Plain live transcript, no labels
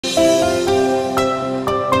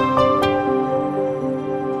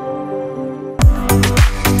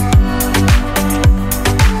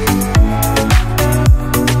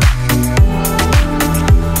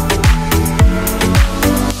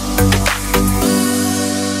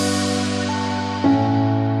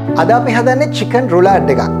අද අපි හදන්නේ chicken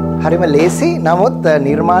roulade එකක්. හරිම ලේසි නමුත්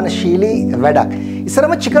නිර්මාණශීලී වැඩක්.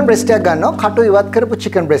 ඉස්සරම chicken breast එකක් ගන්නවා. කටු ඉවත් කරපු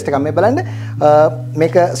chicken breast එකක්. මේ බලන්න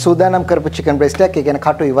මේක සූදානම් කරපු chicken breast එකක්. ඒ කියන්නේ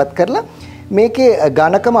කටු ඉවත් කරලා මේකේ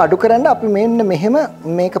ඝනකම අඩු කරන්න අපි මෙන්න මෙහෙම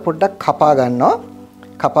මේක පොඩ්ඩක් කපා ගන්නවා.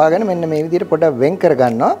 කපාගෙන මෙන්න මේ විදිහට පොඩ්ඩක් වෙන් කර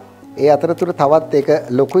ගන්නවා. ඒ අතරතුර තවත් ඒක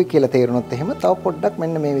ලොකුයි කියලා තේරුනොත් එහෙම තව පොඩ්ඩක්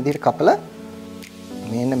මෙන්න මේ විදිහට කපලා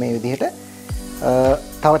මෙන්න මේ විදිහට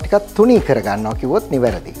තව ටිකක් තුනී කර ගන්නවා කිව්වොත්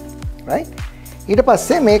නිවැරදි. right? ඊට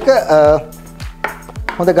පස්සේ මේක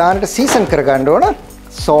හොඳ ගානට සීසන් කර ගන්න ඕන.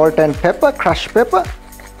 salt and pepper, crushed pepper.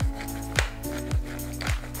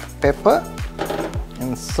 Pepper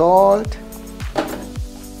and salt.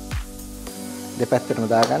 දෙපැත්තටම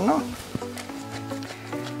දා ගන්නවා.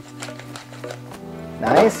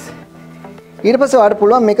 nice. ඊට පස්සේ ඔයාලට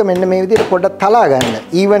පුළුවන් මේක මෙන්න මේ විදිහට පොඩ්ඩක් තලා ගන්න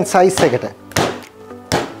even size එකට.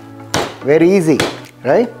 very easy,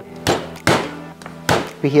 right?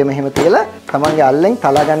 පිහිය මෙහෙම තියලා තමන්ගේ අල්ලෙන්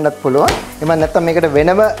තලා ගන්නත් පුළුවන්. එමන් නැත්තම් මේකට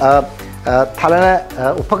වෙනම තලන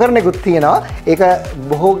උපකරණයකුත් තියෙනවා. ඒක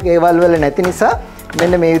බොහෝ ගෙවල් වල නැති නිසා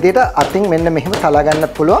මෙන්න මේ විදිහට අතින් මෙන්න මෙහෙම තලා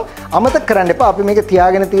ගන්නත් පුළුවන්. අමතක කරන්න එපා. අපි මේක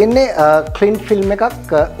තියාගෙන තියෙන්නේ ක්ලින් ෆිල්ම් එකක්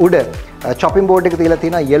උඩ. chopping board එක තියලා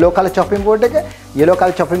තියෙනවා yellow color chopping board එක. yellow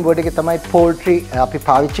color chopping board එකේ තමයි poultry අපි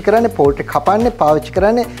පාවිච්චි කරන්නේ. poultry කපන්නේ පාවිච්චි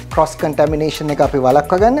කරන්නේ cross contamination එක අපි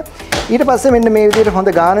වළක්වා ගන්න. ඊට පස්සේ මෙන්න මේ විදිහට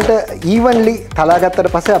හොඳ ගානට evenly තලා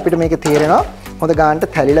ගත්තට පස්සේ අපිට මේක තේරෙනවා හොඳ ගානට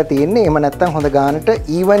තැලිලා තියෙන්නේ. එහෙම නැත්නම් හොඳ ගානට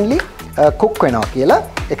evenly cook වෙනවා කියලා.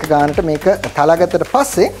 එක ගානට මේක තලා ගත්තට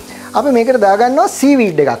පස්සේ අපි මේකට දාගන්නවා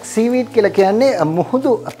සීවීඩ් එකක්. සීවීඩ් කියලා කියන්නේ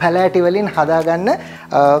මුහුදු පැලෑටි වලින් හදාගන්න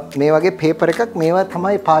මේ වගේ පේපර් එකක්. මේවා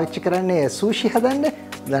තමයි පාවිච්චි කරන්නේ සූෂි හදන්න.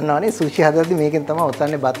 දන්නවනේ සූෂි හදද්දි මේකෙන් තමයි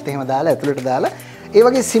ඔතන්නේ බත් එහෙම දාලා ඇතුළට දාලා ඒ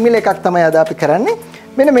වගේ සිමිල එකක් තමයි අද අපි කරන්නේ.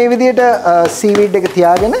 මෙන්න මේ විදිහට සීවීඩ් එක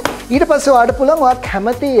තියාගෙන ඊට පස්සේ ඔයාලට පුළුවන් ඔයා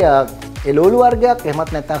කැමති එළවලු වර්ගයක්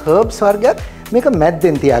එහෙමත් නැත්නම් හර්බ්ස් වර්ගයක් මේක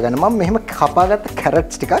මැද්දෙන් තියාගන්න. මම මෙහෙම කපාගත්ත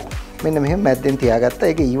කැරට්ස් ටිකක් මෙන්න මෙහෙම මැද්දෙන්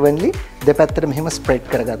තියාගත්තා. ඒක evenly දෙපැත්තට මෙහෙම ස්ප්‍රෙඩ්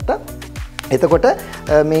කරගත්තා. එතකොට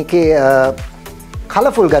මේකේ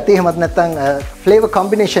කලර්ෆුල් ගතිය එහෙමත් නැත්නම් ෆ්ලේවර්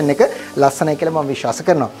කොම්බිනේෂන් එක ලස්සනයි කියලා මම විශ්වාස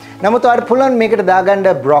කරනවා. නමුත් ඔයාලට පුළුවන් මේකට දාගන්න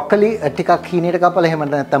බ්‍රොකොලි ටිකක් හීනයට කපලා එහෙම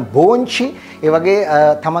නැත්නම් බෝන්චි ඒ වගේ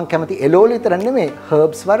තමන් කැමති එළවලු විතර නෙමෙයි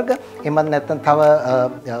හර්බ්ස් වර්ග එහෙමත් නැත්නම් තව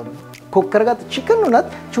cook කරගත්ත chicken උනත්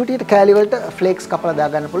චූටියට කෑලි වලට flakes කපලා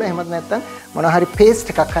දාගන්න පුළුවන්. එහෙමත් නැත්නම් මොනවා හරි paste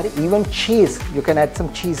එකක් හරි even cheese you can add some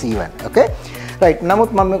cheese even. okay? right.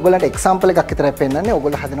 නමුත් මම ඔයගොල්ලන්ට example එකක් විතරයි පෙන්නන්නේ.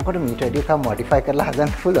 ඔයගොල්ලෝ හදනකොට මීට වැඩිය තව modify කරලා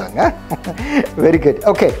හදන්න පුළුවන්. very good.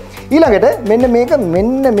 okay. ඊළඟට මෙන්න මේක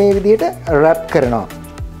මෙන්න මේ විදිහට wrap කරනවා.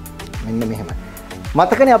 මෙන්න මෙහෙම.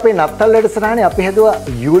 මතකනේ අපේ නත්තල් වැඩසටහනේ අපි හැදුවා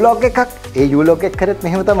U-log එකක්. ඒ U-log එක කරත්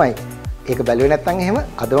මෙහෙම තමයි. ඒක බැලුවේ නැත්නම් එහෙම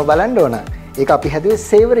අදම බලන්න ඕන. ඒක අපි හැදුවේ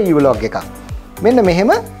savory U-log එකක්. මෙන්න මෙහෙම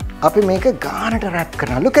අපි මේක ගානට wrap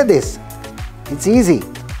කරනවා. look at this. it's easy,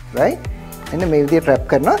 right? මෙන්න මේ විදිහට wrap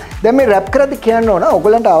කරනවා. දැන් මේ wrap කරද්දි කියන්න ඕන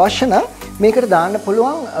ඔයගලන්ට අවශ්‍ය නම් මේකට දාන්න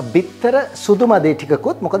පුළුවන් බිත්තර සුදු මදේ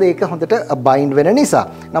ටිකකුත්. මොකද ඒක හොඳට bind වෙන නිසා.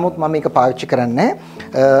 නමුත් මම මේක පාවිච්චි කරන්නේ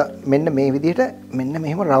මෙන්න මේ විදිහට මෙන්න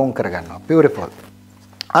මෙහෙම round කරගන්නවා. beautiful.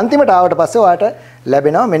 අන්තිමට ආවට පස්සේ ඔයාලට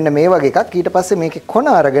ලැබෙනවා මෙන්න මේ වගේ එකක්. ඊට පස්සේ මේකේ කොන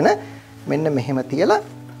අරගෙන මෙන්න මෙහෙම තියලා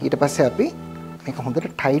ඊට පස්සේ අපි මේක හොඳට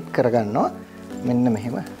ටයිට් කරගන්නවා මෙන්න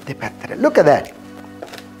මෙහෙම දෙපැත්තට. look at that.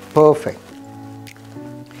 perfect.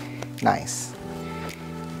 nice.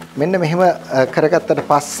 මෙන්න මෙහෙම කරගත්තට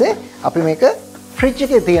පස්සේ අපි මේක ෆ්‍රිජ්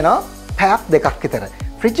එකේ තියනවා පැයක් දෙකක් විතර.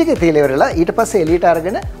 ෆ්‍රිජ් එකේ තියලා ඉවරලා ඊට පස්සේ එළියට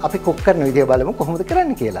අරගෙන අපි කුක් කරන විදිය බලමු කොහොමද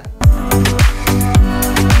කරන්නේ කියලා.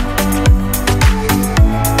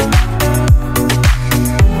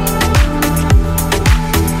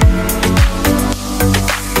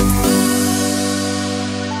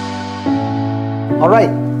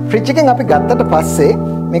 alright. ෆ්‍රිජ් එකෙන් අපි ගත්තට පස්සේ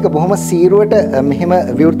මේක බොහොම සීරුවට මෙහෙම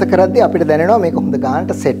විවෘත කරද්දී අපිට දැනෙනවා මේක හොඳ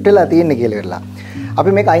ගානට සෙට් වෙලා තියෙන්නේ කියලා ඉවරලා.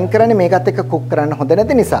 අපි මේක අයින් කරන්නේ මේකත් එක්ක කුක් කරන්න හොඳ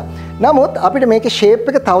නැති නිසා. නමුත් අපිට මේකේ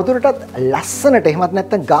ෂේප් එක තවදුරටත් ලස්සනට එහෙමත්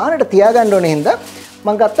නැත්නම් ගානට තියාගන්න ඕනේ හින්දා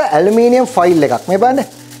මම ගත්ත ඇලුමිනියම් ෆොයිල් එකක්. මේ බලන්න.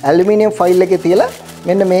 ඇලුමිනියම් ෆොයිල් එකේ තියලා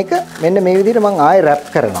මෙන්න මේක මෙන්න මේ විදිහට මම ආයෙ රැප්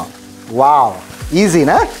කරනවා. wow. easy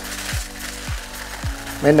නේ?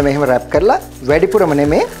 මෙන්න මෙහෙම රැප් කරලා වැඩිපුරම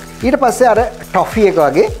නෙමෙයි ඊට පස්සේ අර ටොෆි එක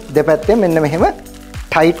වගේ දෙපැත්තෙන් මෙන්න මෙහෙම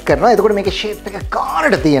ටයිට් කරනවා. එතකොට මේකේ ෂේප් එක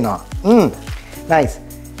ගානට තියෙනවා. nice.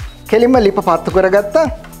 කෙලින්ම ලිප පත්තු කරගත්තා.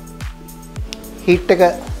 හීට් එක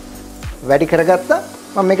වැඩි කරගත්තා.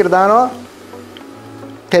 මම මේකට දානවා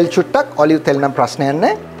තෙල් චුට්ටක්. ඔලිව් තෙල් නම් ප්‍රශ්නයක්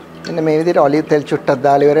නැහැ. මෙන්න මේ විදිහට ඔලිව් තෙල් චුට්ටක්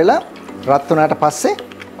දාලා ඉවරලා රත් වුණාට පස්සේ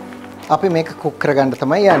අපි මේක කුක් කරගන්න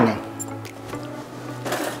තමයි යන්නේ.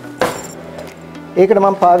 ඒකට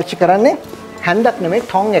මම පාවිච්චි කරන්නේ හැන්දක් නෙමෙයි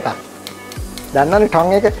ටොං එකක්. දන්නවනේ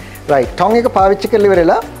ටොං එක? right. ටොං එක පාවිච්චි කරලා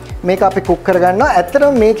ඉවරලා මේක අපි කුක් කරගන්නවා.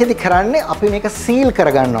 ඇත්තටම මේකෙදි කරන්නේ අපි මේක සීල්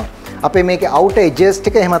කරගන්නවා. අපේ මේකේ outer edges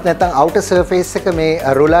ටික එහෙමත් නැත්නම් outer surface එක මේ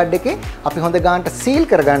roulade එකේ අපි හොඳ ගානට සීල්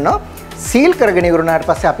කරගන්නවා. සීල් කරගෙන ඉවරුනාට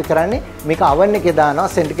පස්සේ අපි කරන්නේ මේක oven එකේ දානවා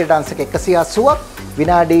සෙන්ටිග්‍රේඩ් අංශක 180ක්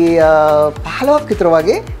විනාඩි 15ක් විතර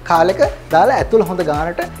වගේ කාලෙක දාලා ඇතුළ හොඳ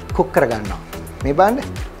ගානට කුක් කරගන්නවා. මේ බලන්න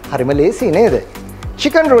හරිම ලේසි නේද?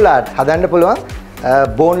 chicken roulade හදන්න පුළුවන්.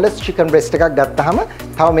 boneless chicken breast එකක් ගත්තාම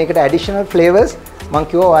තව මේකට additional flavors මම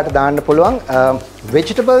කිව්වා ඔයාලට දාන්න පුළුවන්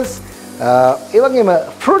vegetables ඒ වගේම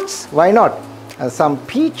fruits why not some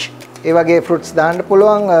peach ඒ වගේ fruits දාන්න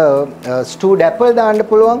පුළුවන් stewed apple දාන්න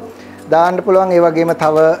පුළුවන් ඒ වගේම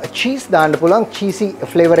තව cheese දාන්න පුළුවන් cheesy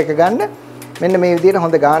flavor එක ගන්න මෙන්න මේ විදිහට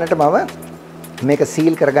හොඳ ගානට මම මේක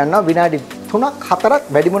සීල් කරගන්නවා විනාඩි 3ක් 4ක්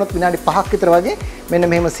වැඩිම වුණොත් විනාඩි 5ක් විතර වගේ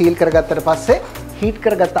මෙන්න මෙහෙම සීල් කරගත්තට පස්සේ හීට්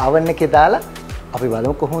කරගත්ත oven එකේ දාලා අපි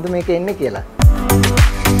බලමු කොහොමද මේක එන්නේ කියලා.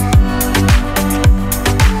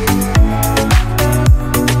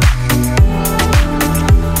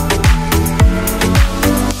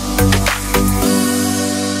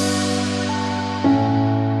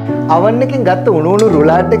 oven එකෙන් ගත්ත උණු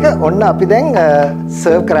roulade එක ඔන්න අපි දැන්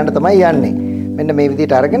සර්ව් කරන්න තමයි යන්නේ. මෙන්න මේ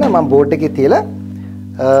විදිහට අරගෙන මම බෝඩ් එකේ තියලා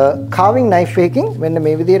carving knife එකකින් මෙන්න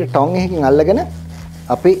මේ විදිහට tongue එකකින් අල්ලගෙන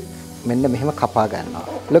අපි මෙන්න මෙහෙම කපා ගන්නවා.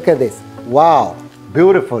 Look at this. Wow,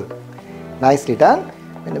 beautiful. Nicely done.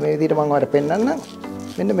 මෙන්න මේ විදිහට මම ඔයාලට පෙන්නන්නම්.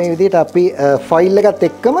 මෙන්න මේ විදිහට අපි ෆයිල් එකත්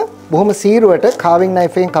එක්කම බොහොම සීරුවට carving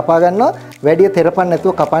knife එකෙන් කපා ගන්නවා. වැඩි තෙරපන්න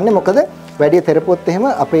නැතුව කපන්නේ. මොකද වැඩි තෙරපුවොත් එහෙම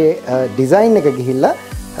අපේ ඩිසයින් එක ගිහිල්ලා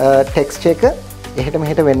ටෙක්ස්චර් එක එහෙට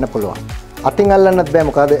මෙහෙට වෙන්න පුළුවන්. අතින් අල්ලන්නත් බෑ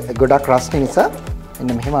මොකද ගොඩක් රස්නේ නිසා.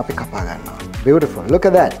 මෙන්න මෙහෙම අපි කපා ගන්නවා. Beautiful. Look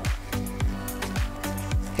at that.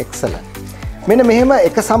 Excellent. මෙන්න මෙහෙම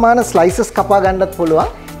එක සමාන ස්ලයිසස් කපා ගන්නත් පුළුවන්.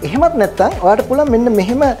 එහෙමත් නැත්නම් ඔයාලට පුළුවන් මෙන්න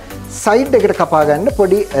මෙහෙම සයිඩ් එකට කපා ගන්න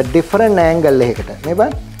පොඩි ඩිෆරන්ට් ඇන්ගල් එකකට. මේ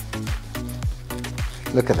බලන්න.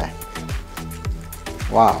 Look at that.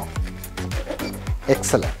 Wow.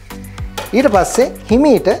 Excellent. ඊට පස්සේ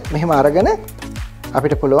හිමීට මෙහෙම අරගෙන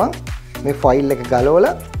අපිට පුළුවන් මේ ෆයිල් එක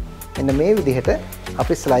ගලවලා මෙන්න මේ විදිහට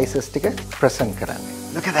අපි ස්ලයිසස් ටික ප්‍රසන්ට් කරන්න.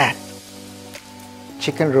 Look at that.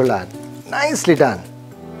 Chicken roulade. Nicely done.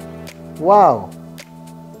 Wow.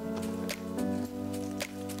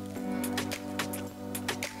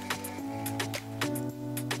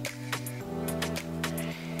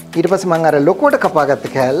 ඊට පස්සේ මම අර ලොකුවට කපාගත්ත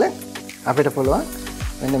කෑල්ල අපිට පුළුවන්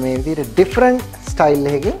මෙන්න මේ විදිහට different style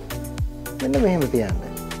එකකින් මෙන්න මෙහෙම තියන්න.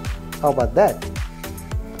 How about that?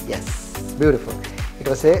 Yes, beautiful. ඊට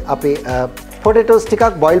පස්සේ අපි potatoes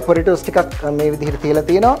ටිකක් boiled potatoes ටිකක් මේ විදිහට තියලා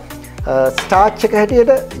තියෙනවා. starch එක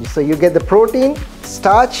හැටියට so you get the protein,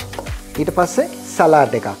 starch ඊට පස්සේ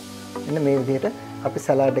salad එකක්. මෙන්න මේ විදිහට අපි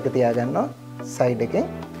salad එක තියාගන්නවා side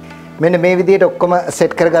එකෙන්. මෙන්න මේ විදිහට ඔක්කොම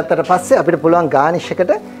set කරගත්තට පස්සේ අපිට පුළුවන් garnish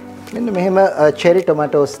එකට මෙන්න මෙහෙම cherry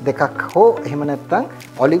tomatoes දෙකක් හෝ එහෙම නැත්නම්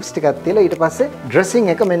olives ටිකක් තියලා ඊට පස්සේ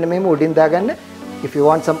dressing එක මෙන්න මෙහෙම උඩින් දාගන්න. If you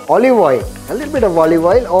want some olive oil, a little bit of olive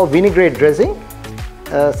oil or vinaigrette dressing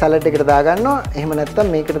salad එකට දාගන්නවා. එහෙම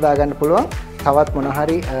නැත්නම් මේකට දාගන්න පුළුවන් තවත් මොන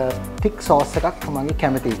හරි thick sauce එකක් තමන්ගේ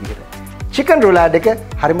කැමති විදිහට. chicken roulade එක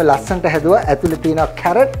හරිම ලස්සනට හැදුවා. ඇතුලේ තියෙනවා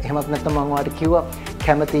carrot, එහෙමත් නැත්නම් මම ඔයාලට කිව්වා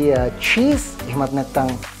කැමති cheese, එහෙමත්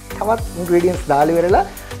නැත්නම් තවත් ingredients දාලා ඉවරලා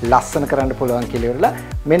ලස්සන කරන්න පුළුවන් කියලා ඉවරලා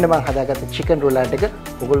මෙන්න මම හදාගත්ත chicken roulade එක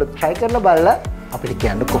ඔයගොල්ලෝ try කරලා බලලා අපිට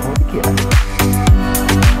කියන්න කොහොමද කියලා.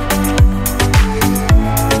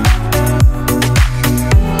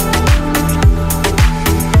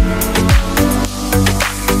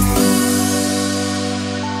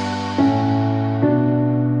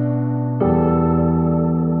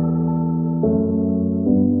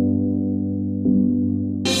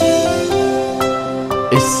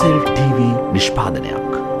 SLTV නිෂ්පාදනයක්